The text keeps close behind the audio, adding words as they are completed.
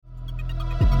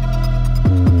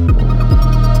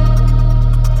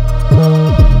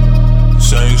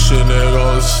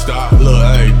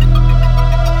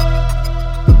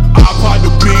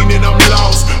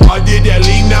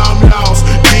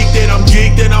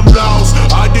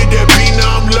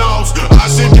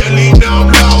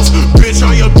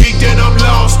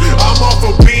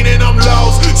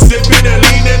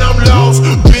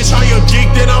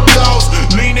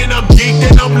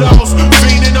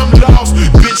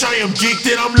geeked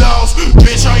and I'm lost.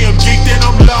 Bitch, I am geeked and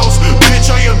I'm lost. Bitch,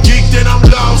 I am geeked and I'm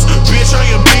lost. Bitch, I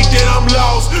am geeked and I'm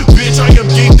lost. Bitch, I am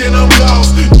geeked and I'm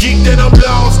lost. Geeked and I'm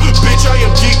lost. Bitch, I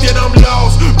am geeked and I'm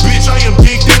lost. Bitch, I am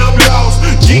geeked and I'm lost.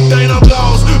 Geeked and I'm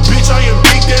lost. Bitch, I am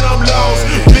geeked and I'm lost.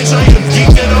 Bitch, I am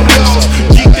geeked and I'm lost.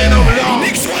 Geeked and I'm lost.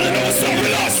 Niggas wanna know what's up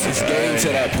with us. It's getting to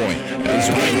that point. It's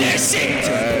when that shit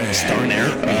starting to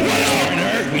hurt me. Starting to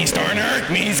hurt me. Starting to hurt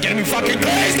me. He's getting me fucking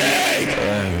crazy.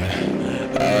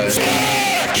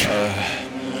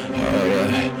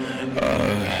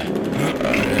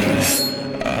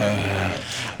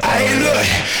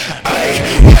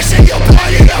 Washing your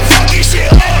body, I'm fucking shit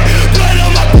hard. Blood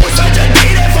on my boots, I just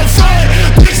need it for fun.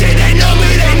 Bitches, they know me,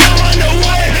 they know I'm the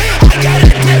one. I got a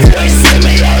different, send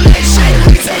me all that shit.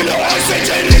 Return the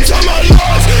oxygen into my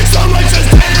lungs. Someone just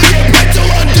tell me get back till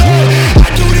I'm done. I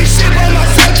do this shit by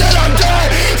myself till I'm done.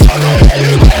 Fuck on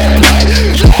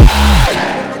anybody,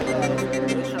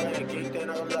 Bitch, I ain't geeked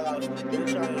and I'm lost.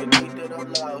 Bitch, I ain't geeked and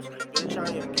I'm lost. Bitch, I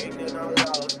ain't geeked and I'm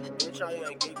lost. Bitch, I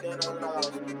ain't geeked and I'm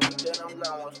lost. Geeked and I'm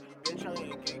lost. Bitch, I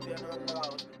ain't geeked and I'm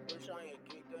lost. Bitch, I